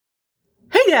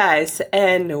guys,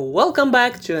 and welcome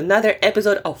back to another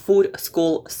episode of Food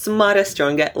School Smarter,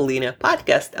 Stronger, Leaner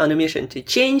podcast on a mission to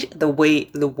change the way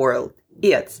the world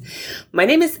eats. My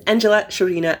name is Angela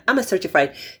Shurina. I'm a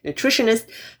certified nutritionist,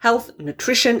 health,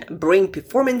 nutrition, brain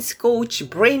performance coach,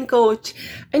 brain coach,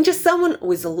 and just someone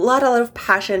with a lot of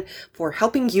passion for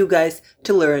helping you guys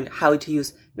to learn how to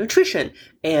use nutrition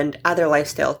and other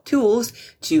lifestyle tools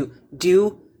to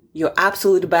do your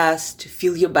absolute best, to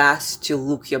feel your best, to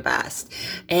look your best,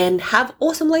 and have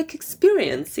awesome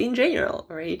experience in general,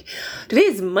 right? Today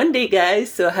is Monday,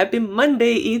 guys, so happy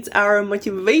Monday. It's our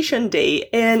motivation day.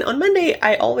 And on Monday,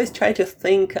 I always try to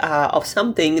think of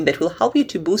something that will help you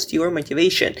to boost your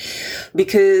motivation,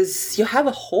 because you have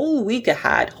a whole week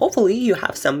ahead. Hopefully you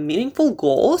have some meaningful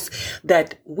goals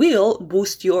that will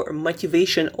boost your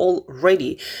motivation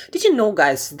already. Did you know,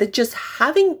 guys, that just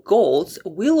having goals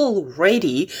will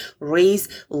already raise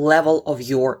level of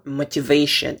your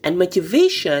motivation? And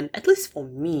motivation, at least for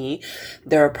me,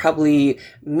 there are probably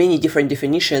many different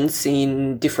definitions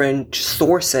in different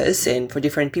sources, and for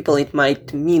different people it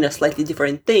might mean a slightly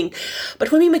different thing. But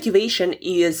for me, motivation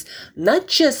is not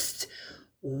just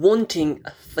wanting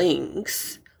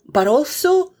things, but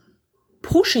also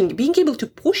being able to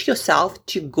push yourself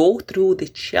to go through the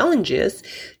challenges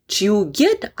to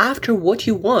get after what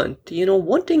you want.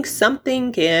 Wanting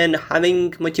something and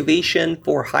having motivation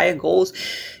for higher goals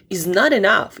is not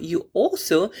enough. You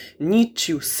also need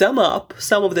to sum up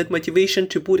some of that motivation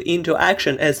to put into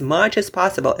action as much as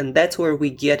possible. And that's where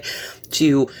we get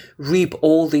to reap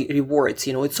all the rewards.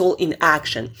 It's all in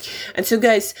action. And so,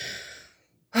 guys,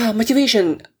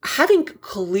 motivation, having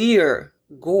clear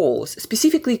goals,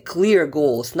 specifically clear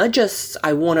goals, not just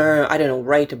I want to,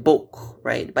 write a book,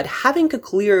 right? But having a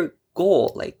clear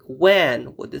goal, like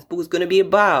what this book is going to be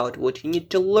about, what you need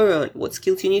to learn, what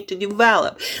skills you need to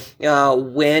develop,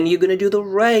 when you're going to do the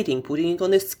writing, putting it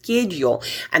on a schedule,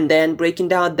 and then breaking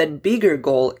down that bigger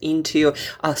goal into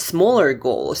smaller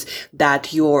goals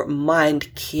that your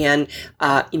mind can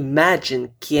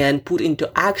imagine, can put into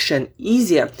action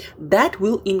easier. That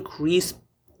will increase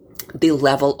the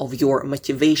level of your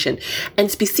motivation,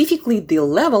 and specifically the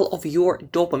level of your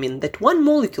dopamine, that one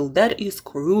molecule that is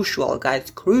crucial, guys,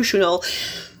 crucial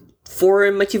for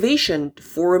motivation,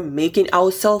 for making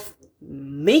ourselves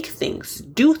make things,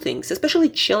 do things, especially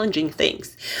challenging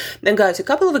things. Now, guys, a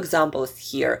couple of examples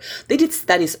here. They did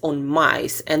studies on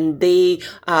mice, and they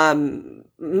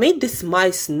made these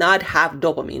mice not have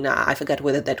dopamine. I forgot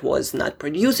whether that was not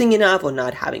producing enough or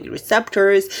not having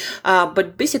receptors,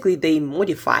 but basically they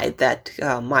modified that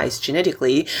mice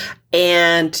genetically,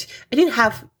 and it didn't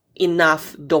have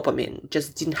enough dopamine,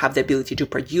 just didn't have the ability to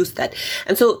produce that.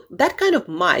 And so that kind of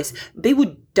mice, they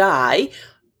would die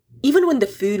even when the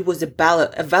food was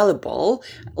available,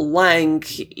 lying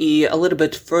a little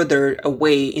bit further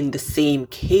away in the same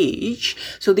cage.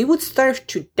 So they would starve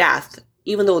to death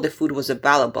even though the food was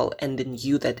available and they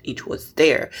knew that it was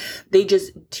there. They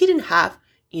just didn't have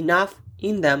enough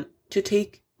in them to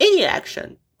take any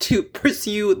action to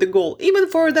pursue the goal, even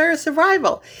for their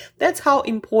survival. That's how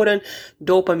important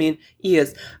dopamine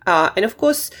is. And of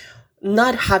course,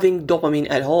 not having dopamine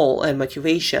at all and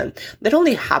motivation, that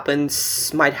only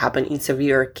might happen in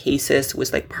severe cases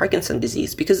with Parkinson's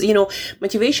disease, because,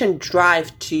 motivation,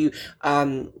 drive to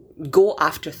go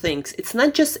after things, it's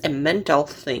not just a mental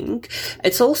thing,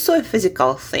 it's also a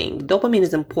physical thing. Dopamine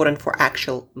is important for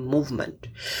actual movement,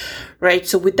 right?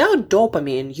 So without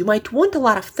dopamine, you might want a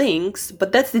lot of things,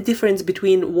 but that's the difference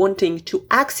between wanting to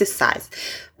exercise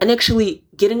and actually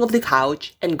getting off the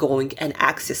couch and going and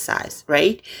exercise,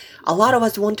 right? A lot of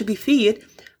us want to be fit,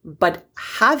 but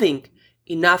having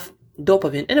enough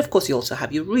dopamine, and of course you also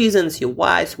have your reasons, your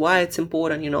whys, why it's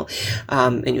important,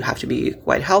 and you have to be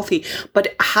quite healthy,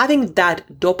 but having that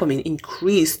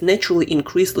dopamine naturally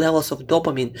increased levels of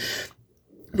dopamine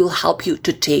will help you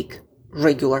to take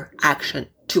regular action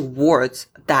towards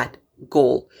that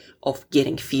goal of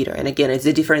getting fitter. And again, it's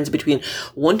the difference between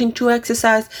wanting to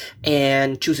exercise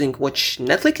and choosing watch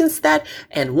Netflix instead,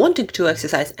 and wanting to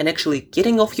exercise and actually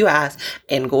getting off your ass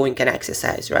and going and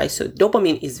exercise, right? So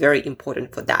dopamine is very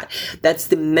important for that. That's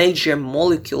the major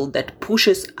molecule that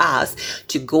pushes us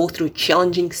to go through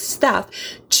challenging stuff,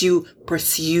 to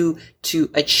pursue, to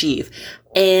achieve.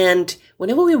 And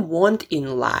whenever we want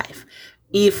in life,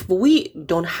 if we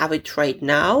don't have it right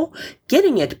now,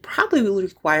 getting it probably will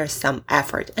require some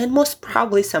effort, and most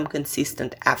probably some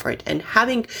consistent effort. And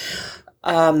having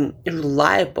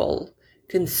reliable,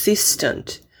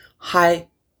 consistent, high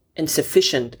and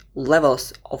sufficient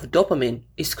levels of dopamine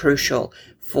is crucial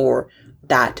for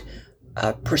that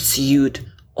pursuit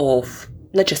of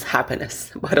not just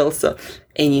happiness, but also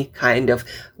any kind of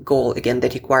goal, again,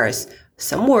 that requires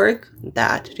some work,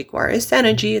 that requires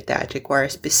energy, that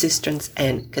requires persistence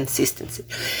and consistency.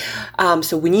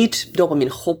 So we need dopamine.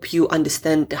 Hope you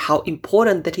understand how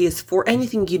important that is for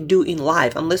anything you do in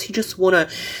life, unless you just want to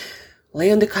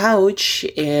lay on the couch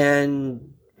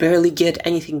and barely get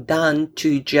anything done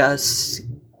to just,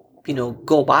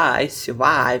 go by,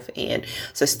 survive, and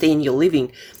sustain your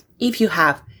living. If you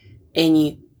have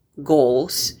any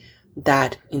goals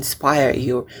that inspire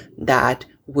you, that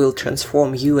will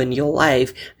transform you and your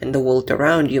life and the world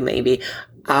around you, maybe.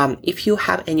 If you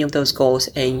have any of those goals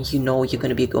and you're going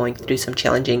to be going through some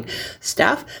challenging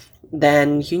stuff,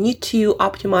 then you need to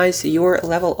optimize your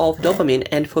level of dopamine.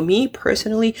 And for me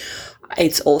personally,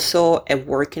 it's also a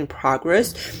work in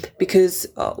progress, because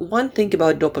one thing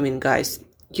about dopamine, guys,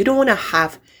 you don't want to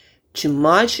have too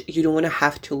much, you don't want to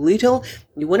have too little,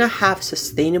 you want to have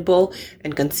sustainable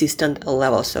and consistent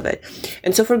levels of it.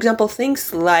 And so, for example,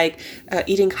 things like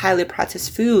eating highly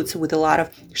processed foods with a lot of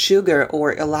sugar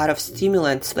or a lot of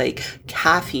stimulants like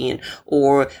caffeine,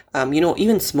 or,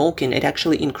 even smoking, it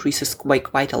actually increases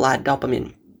quite a lot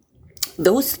dopamine.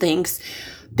 Those things,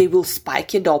 they will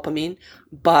spike your dopamine,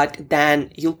 but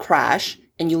then you'll crash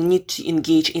and you'll need to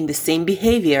engage in the same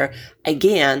behavior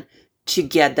again to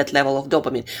get that level of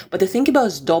dopamine. But the thing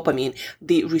about dopamine,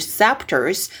 the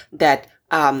receptors that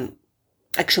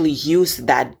actually use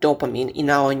that dopamine in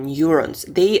our neurons,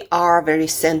 they are very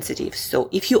sensitive. So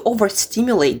if you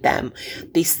overstimulate them,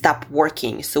 they stop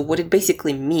working. So what it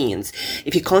basically means,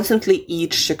 if you constantly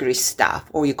eat sugary stuff,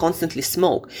 or you constantly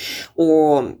smoke,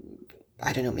 or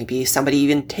I don't know, maybe somebody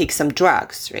even takes some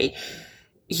drugs, right?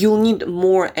 You'll need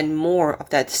more and more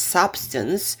of that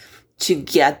substance to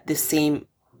get the same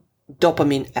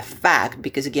dopamine effect,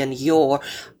 because again,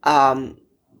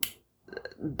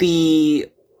 the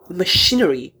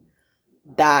machinery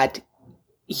that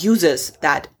uses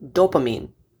that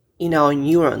dopamine in our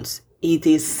neurons, it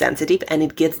is sensitive and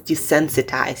it gets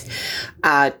desensitized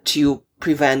to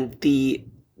prevent the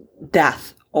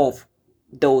death of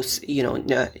those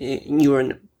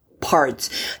neuron parts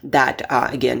that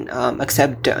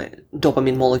accept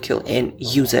dopamine molecule and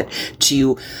use it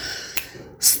to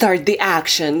start the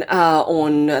action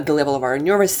on the level of our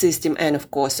nervous system and,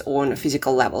 of course, on a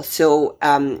physical level. So,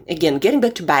 again, getting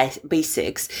back to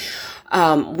basics,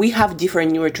 we have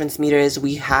different neurotransmitters,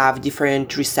 we have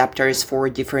different receptors for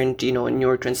different,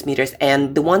 neurotransmitters,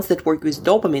 and the ones that work with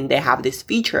dopamine, they have this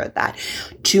feature that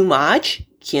too much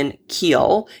can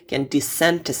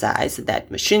desensitize that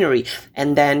machinery,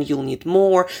 and then you'll need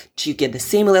more to get the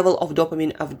same level of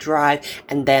dopamine of drive,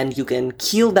 and then you can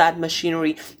kill that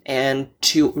machinery, and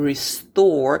to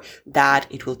restore that,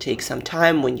 it will take some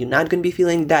time when you're not going to be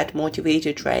feeling that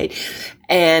motivated, right?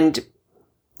 And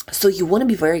so you want to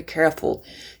be very careful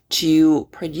to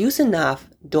produce enough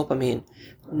dopamine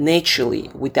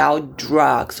naturally, without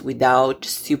drugs, without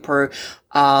super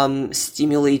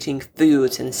stimulating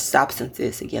foods and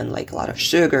substances, again, like a lot of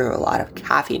sugar or a lot of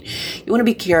caffeine. You want to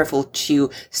be careful to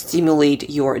stimulate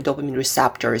your dopamine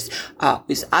receptors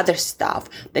with other stuff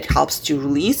that helps to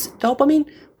release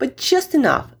dopamine, but just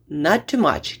enough, not too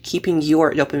much, keeping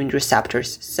your dopamine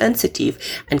receptors sensitive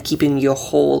and keeping your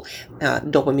whole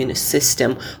dopamine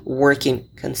system working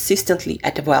consistently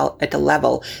at a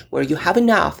level where you have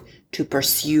enough to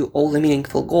pursue all the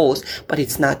meaningful goals, but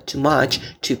it's not too much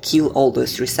to kill all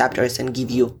those receptors and give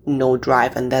you no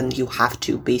drive. And then you have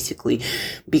to basically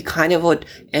be kind of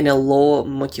in a low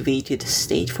motivated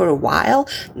state for a while,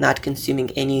 not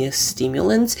consuming any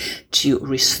stimulants to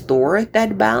restore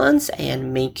that balance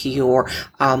and make your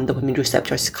dopamine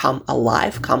receptors come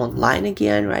online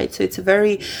again, right? So it's a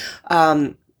very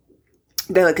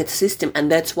delicate system, and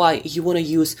that's why you want to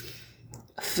use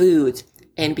foods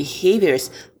and behaviors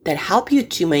that help you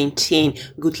to maintain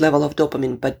good level of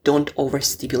dopamine, but don't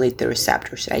overstimulate the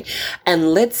receptors, right?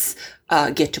 And let's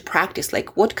get to practice,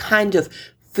 like what kind of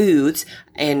foods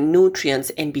and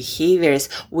nutrients and behaviors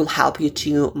will help you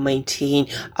to maintain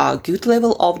a good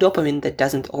level of dopamine that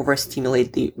doesn't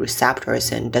overstimulate the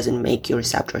receptors and doesn't make your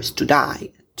receptors to die,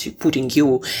 to putting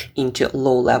you into a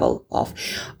low level of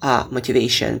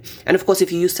motivation. And of course,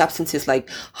 if you use substances like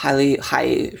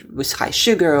high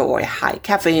sugar or high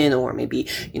caffeine, or maybe,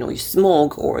 you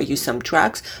smoke or use some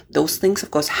drugs, those things,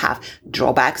 of course, have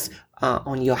drawbacks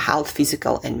on your health,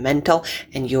 physical and mental,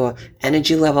 and your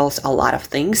energy levels, a lot of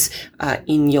things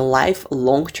in your life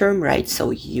long term, right? So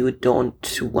you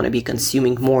don't want to be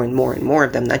consuming more and more and more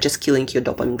of them, not just killing your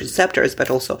dopamine receptors,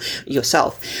 but also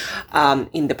yourself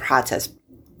in the process.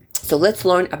 So let's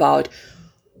learn about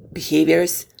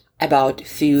behaviors about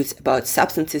foods, about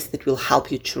substances that will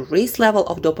help you to raise level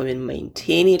of dopamine,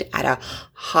 maintain it at a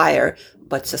higher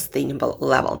but sustainable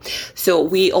level. So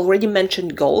we already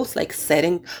mentioned goals, like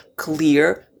setting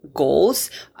clear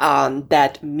goals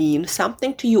that mean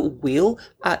something to you will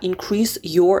increase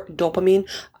your dopamine.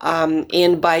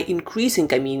 And by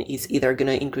increasing, I mean, it's either going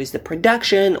to increase the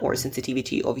production or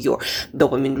sensitivity of your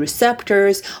dopamine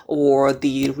receptors or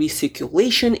the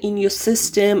recirculation in your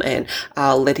system and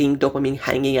letting dopamine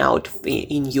hanging out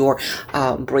in your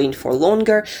brain for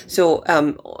longer. So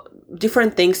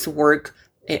different things work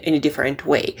in a different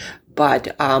way.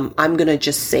 But I'm going to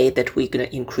just say that we're going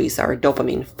to increase our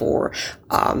dopamine for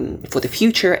the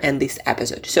future and this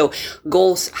episode. So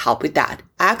goals help with that.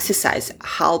 Exercise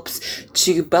helps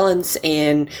to balance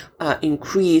and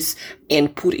increase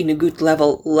and put in a good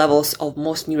levels of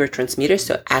most neurotransmitters.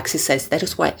 So exercise, that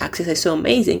is why exercise is so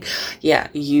amazing. Yeah,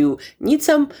 you need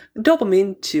some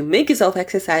dopamine to make yourself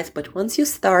exercise, but once you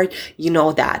start, you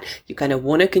know that you kind of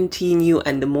want to continue,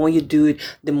 and the more you do it,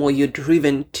 the more you're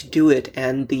driven to do it,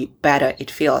 and the better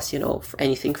it feels, for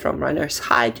anything from runner's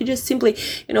high to just simply,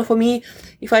 for me,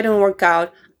 if I don't work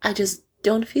out, I just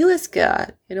don't feel as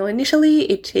good.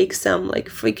 Initially it takes some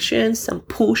friction, some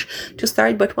push to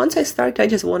start, but once I start, I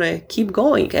just want to keep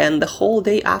going, and the whole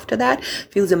day after that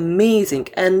feels amazing.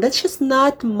 And that's just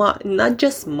not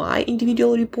just my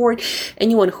individual report.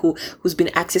 Anyone who's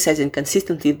been exercising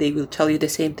consistently, they will tell you the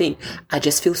same thing. I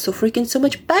just feel so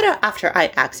much better after I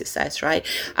exercise, right?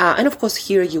 And of course,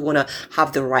 here you want to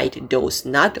have the right dose,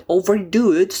 not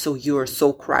overdo it so you're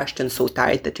so crushed and so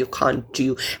tired that you can't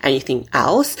do anything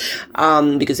else,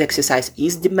 because exercise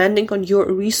is demanding on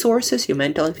your resources, your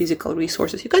mental and physical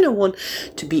resources. You kind of want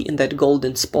to be in that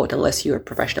golden spot, unless you're a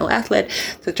professional athlete,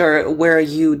 that are where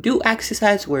you do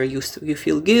exercise, where you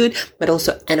feel good, but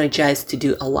also energized to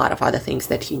do a lot of other things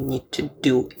that you need to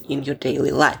do in your daily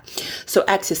life. So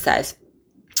exercise.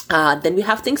 Then we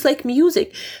have things like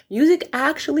music. Music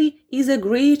actually is a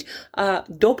great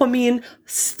dopamine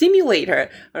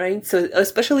stimulator, right? So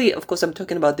especially, of course, I'm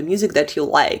talking about the music that you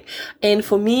like. And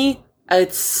for me,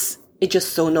 it's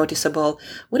just so noticeable.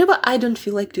 Whenever I don't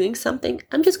feel like doing something,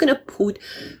 I'm just going to put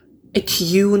a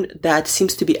tune that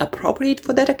seems to be appropriate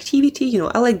for that activity.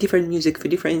 I like different music for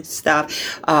different stuff.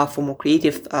 For more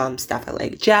creative stuff, I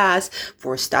like jazz.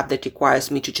 For stuff that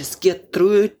requires me to just get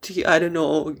through it,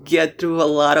 get through a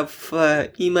lot of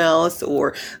emails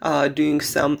or doing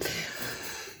some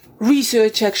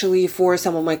research actually for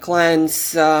some of my clients.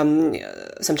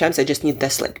 Sometimes I just need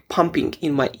this pumping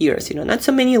in my ears, not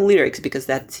so many lyrics because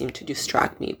that seemed to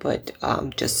distract me, but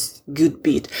just good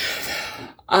beat.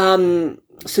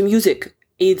 So music,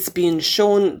 it's been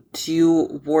shown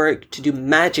to work, to do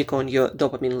magic on your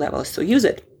dopamine levels. So use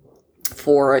it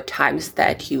for times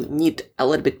that you need a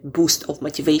little bit boost of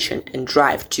motivation and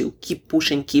drive to keep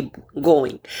pushing, keep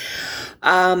going.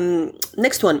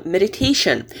 Next one,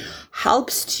 meditation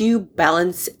helps to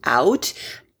balance out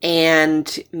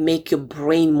and make your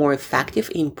brain more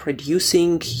effective in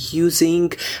producing,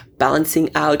 using, balancing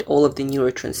out all of the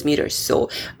neurotransmitters. So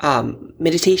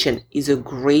meditation is a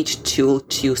great tool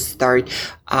to start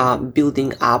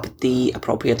building up the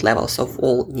appropriate levels of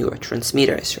all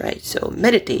neurotransmitters, right? So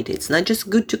meditate. It's not just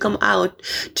good to come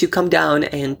down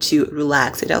and to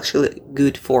relax. It's actually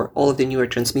good for all of the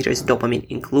neurotransmitters, dopamine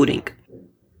including.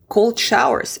 Cold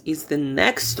showers is the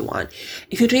next one.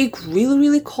 If you take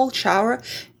really cold shower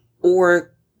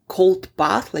or cold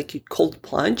bath, like you cold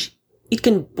plunge, it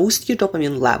can boost your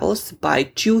dopamine levels by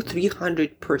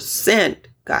 200-300%,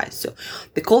 guys. So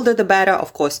the colder the better,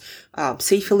 of course,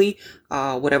 safely,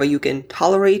 whatever you can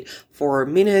tolerate for a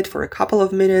minute, for a couple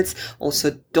of minutes.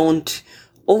 Also, don't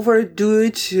overdo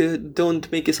it.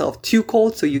 Don't make yourself too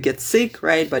cold so you get sick,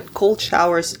 right? But cold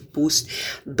showers boost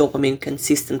dopamine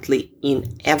consistently in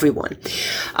everyone.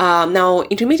 Now,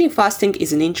 intermittent fasting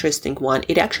is an interesting one.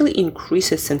 It actually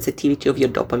increases sensitivity of your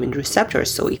dopamine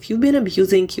receptors. So if you've been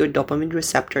abusing your dopamine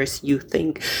receptors, you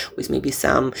think with maybe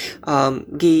some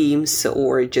games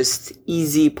or just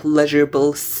easy,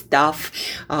 pleasurable stuff,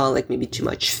 like maybe too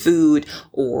much food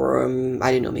or,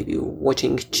 maybe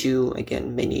watching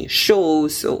many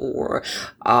shows, or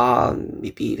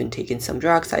maybe even taking some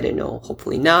drugs. I don't know,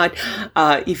 hopefully not.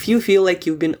 If you feel like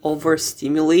you've been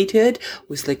overstimulated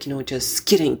with just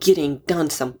getting done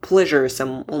some pleasure,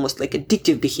 some almost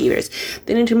addictive behaviors,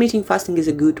 then intermittent fasting is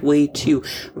a good way to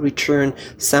return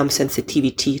some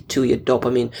sensitivity to your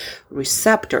dopamine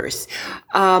receptors.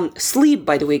 Sleep,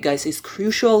 by the way, guys, is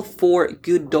crucial for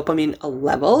good dopamine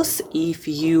levels. If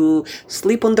you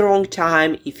sleep on the wrong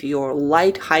time, if your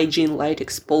light hygiene, light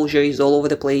exposure is all over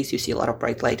the place, you see a lot of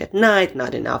bright light at night,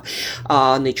 not enough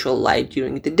natural light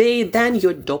during the day, then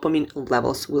your dopamine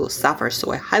levels will suffer.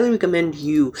 So I highly recommend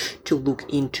you to look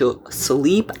into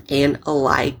sleep and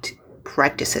light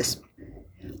practices.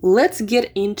 Let's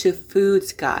get into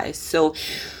foods, guys. So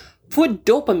for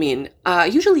dopamine,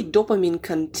 usually dopamine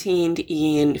contained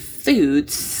in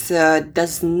foods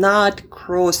does not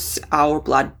cross our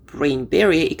blood-brain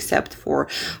barrier except for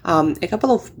a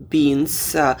couple of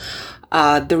beans.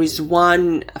 There is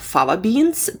one fava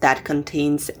beans that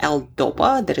contains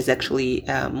L-Dopa. That is actually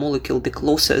a molecule, the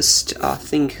closest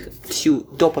thing to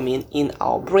dopamine in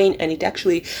our brain, and it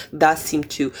actually does seem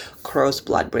to cross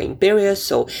blood-brain barrier.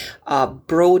 So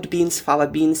broad beans, fava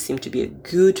beans seem to be a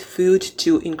good food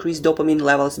to increase dopamine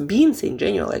levels. Beans in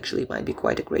general actually might be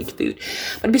quite a great food.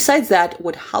 But besides that,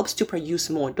 what helps to produce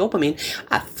more dopamine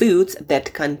are foods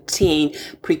that contain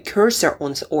precursor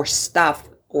or stuff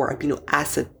or amino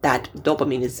acid that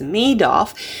dopamine is made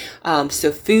of.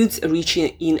 So foods rich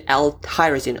in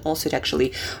L-tyrosine. Also, it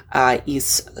actually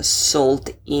is sold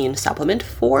in supplement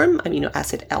form, amino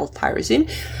acid L-tyrosine.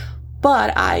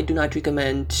 But I do not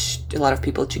recommend a lot of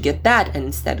people to get that and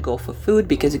instead go for food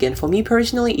because, again, for me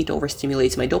personally, it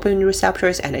overstimulates my dopamine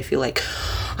receptors and I feel like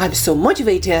I'm so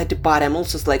motivated, but I'm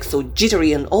also like so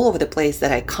jittery and all over the place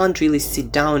that I can't really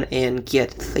sit down and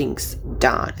get things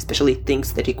done, especially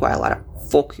things that require a lot of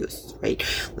focus, right?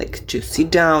 Like to sit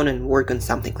down and work on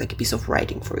something like a piece of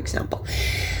writing, for example.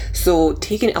 So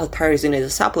taking L-tyrosine as a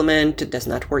supplement does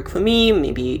not work for me.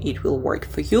 Maybe it will work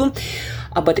for you.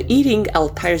 But eating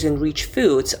L-tyrosine rich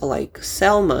foods like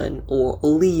salmon or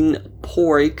lean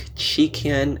pork,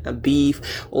 chicken,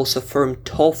 beef, also firm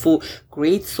tofu,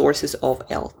 great sources of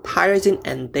L-tyrosine,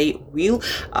 and they will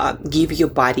give your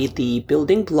body the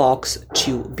building blocks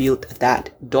to build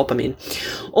that dopamine.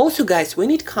 Also, guys,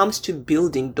 when it comes to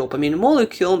building dopamine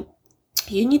molecule,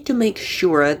 you need to make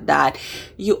sure that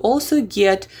you also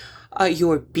get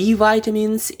your B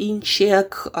vitamins in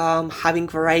check. Having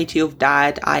variety of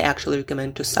diet, I actually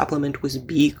recommend to supplement with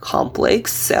B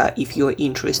complex if you're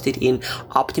interested in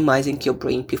optimizing your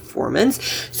brain performance.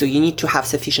 So you need to have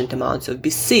sufficient amounts of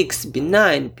B6,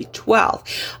 B9, B12.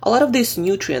 A lot of these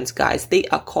nutrients, guys, they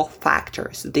are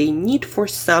cofactors. They need for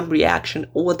some reaction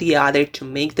or the other to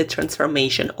make the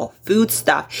transformation of food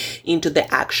stuff into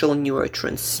the actual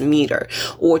neurotransmitter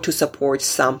or to support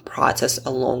some process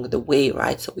along the way,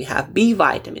 right? So we have B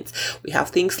vitamins. We have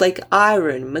things like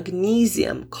iron,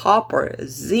 magnesium, copper,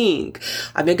 zinc,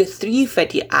 omega-3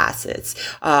 fatty acids,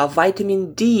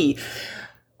 vitamin D.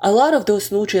 A lot of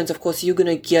those nutrients, of course, you're going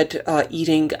to get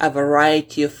eating a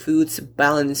variety of foods,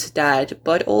 balanced diet.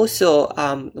 But also,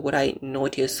 what I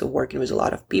notice working with a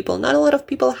lot of people, not a lot of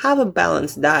people have a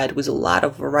balanced diet with a lot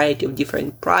of variety of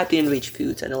different protein-rich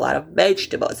foods and a lot of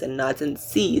vegetables and nuts and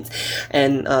seeds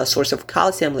and source of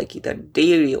calcium like either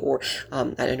dairy or,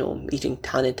 eating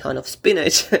ton of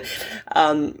spinach.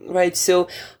 Right? So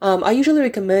I usually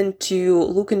recommend to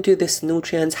look into these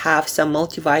nutrients, have some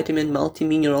multivitamin,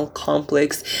 multimineral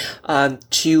complex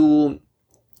to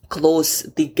close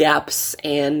the gaps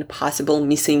and possible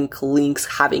missing links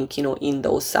having, in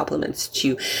those supplements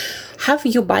to have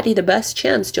your body the best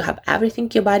chance to have everything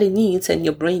your body needs and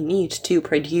your brain needs to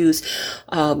produce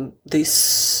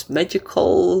this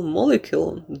magical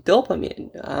molecule, dopamine.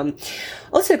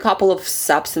 Also a couple of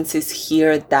substances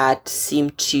here that seem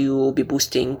to be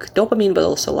boosting dopamine, but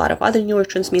also a lot of other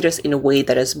neurotransmitters in a way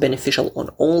that is beneficial on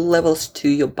all levels to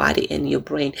your body and your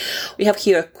brain. We have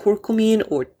here curcumin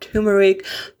or turmeric.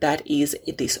 That is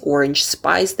this orange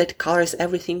spice that colors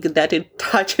everything that it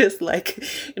touches. Like,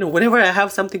 whenever I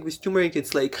have something with turmeric,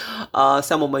 it's like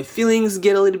some of my feelings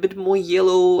get a little bit more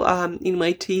yellow in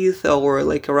my teeth or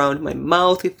like around my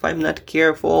mouth if I'm not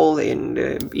careful, and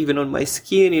even on my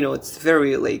skin, it's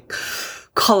very like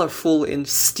colorful and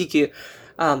sticky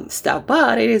stuff,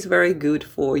 but it is very good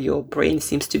for your brain.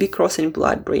 Seems to be crossing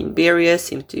blood-brain barrier,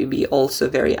 seems to be also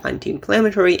very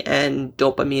anti-inflammatory and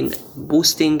dopamine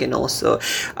boosting, and also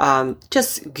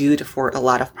just good for a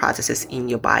lot of processes in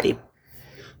your body.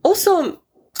 Also,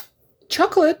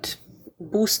 chocolate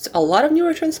boosts a lot of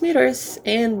neurotransmitters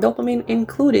and dopamine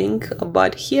including,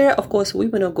 but here of course we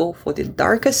want to go for the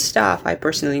darkest stuff. I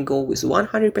personally go with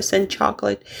 100%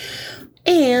 chocolate.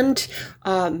 And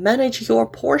manage your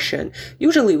portion.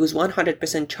 Usually with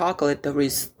 100% chocolate, there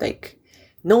is like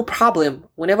no problem.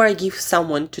 Whenever I give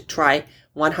someone to try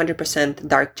 100%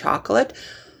 dark chocolate,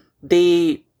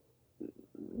 they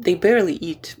barely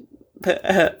eat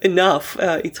enough.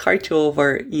 It's hard to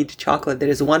overeat chocolate that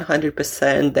is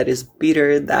 100%, that is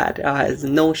bitter, that has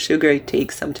no sugar. It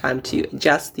takes some time to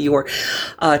adjust your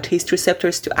taste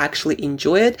receptors to actually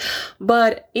enjoy it.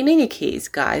 But in any case,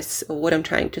 guys, what I'm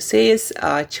trying to say is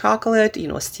chocolate,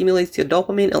 stimulates your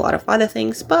dopamine, a lot of other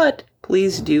things, but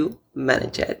please do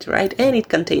manage it, right? And it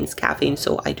contains caffeine,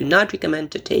 so I do not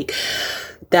recommend to take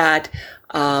that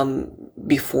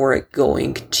before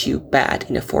going to bed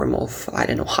in the form of,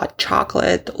 hot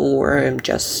chocolate or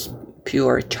just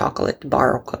pure chocolate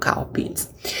bar or cacao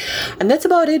beans. And that's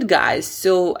about it, guys.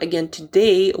 So again,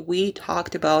 today we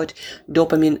talked about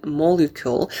dopamine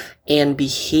molecule and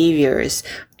behaviors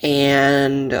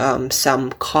and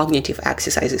some cognitive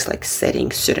exercises like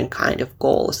setting certain kind of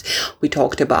goals. We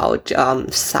talked about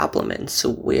supplements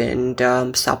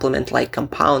and supplement-like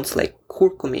compounds like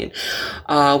curcumin.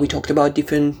 We talked about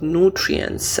different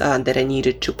nutrients that are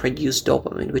needed to produce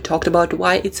dopamine. We talked about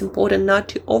why it's important not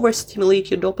to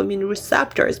overstimulate your dopamine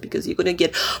receptors, because you're going to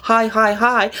get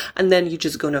high, and then you're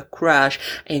just going to crash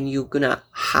and you're going to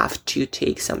have to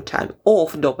take some time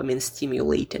off dopamine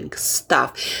stimulating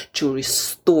stuff to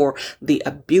restore the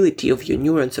ability of your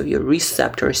neurons, of your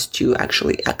receptors to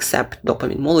actually accept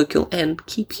dopamine molecule and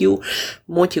keep you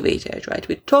motivated, right?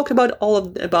 We talked about all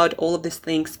of these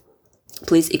things.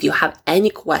 Please, if you have any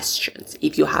questions,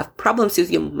 if you have problems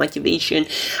with your motivation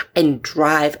and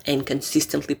drive and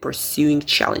consistently pursuing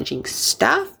challenging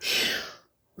stuff,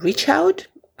 reach out.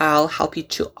 I'll help you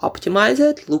to optimize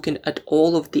it, looking at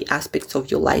all of the aspects of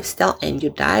your lifestyle and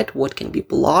your diet, what can be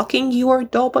blocking your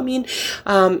dopamine,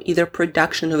 either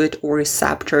production of it or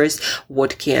receptors,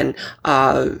 what can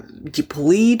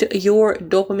deplete your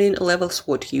dopamine levels,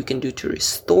 what you can do to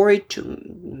restore it, to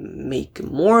make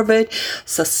more of it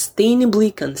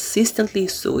sustainably, consistently,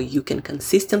 so you can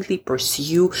consistently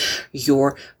pursue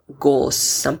your goals,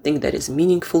 something that is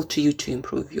meaningful to you, to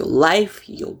improve your life,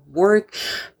 your work,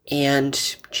 and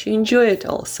to enjoy it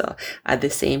also at the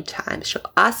same time. So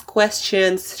ask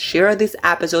questions, share this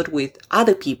episode with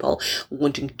other people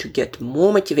wanting to get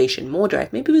more motivation, more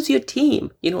drive, maybe with your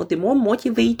team. The more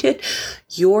motivated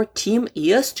your team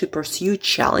is to pursue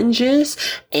challenges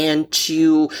and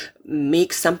to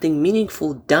make something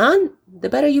meaningful done, the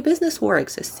better your business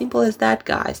works. As simple as that,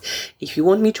 guys. If you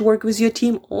want me to work with your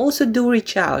team, also do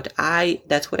reach out.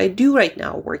 That's what I do right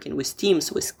now, working with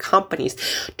teams, with companies,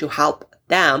 to help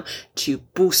them to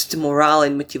boost morale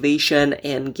and motivation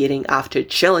and getting after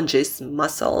challenges,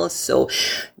 muscles, so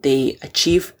they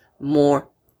achieve more,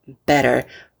 better,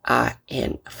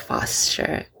 and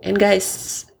faster. And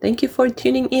guys, thank you for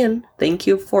tuning in. Thank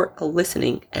you for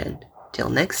listening. And till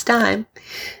next time,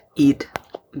 eat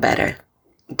better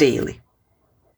daily.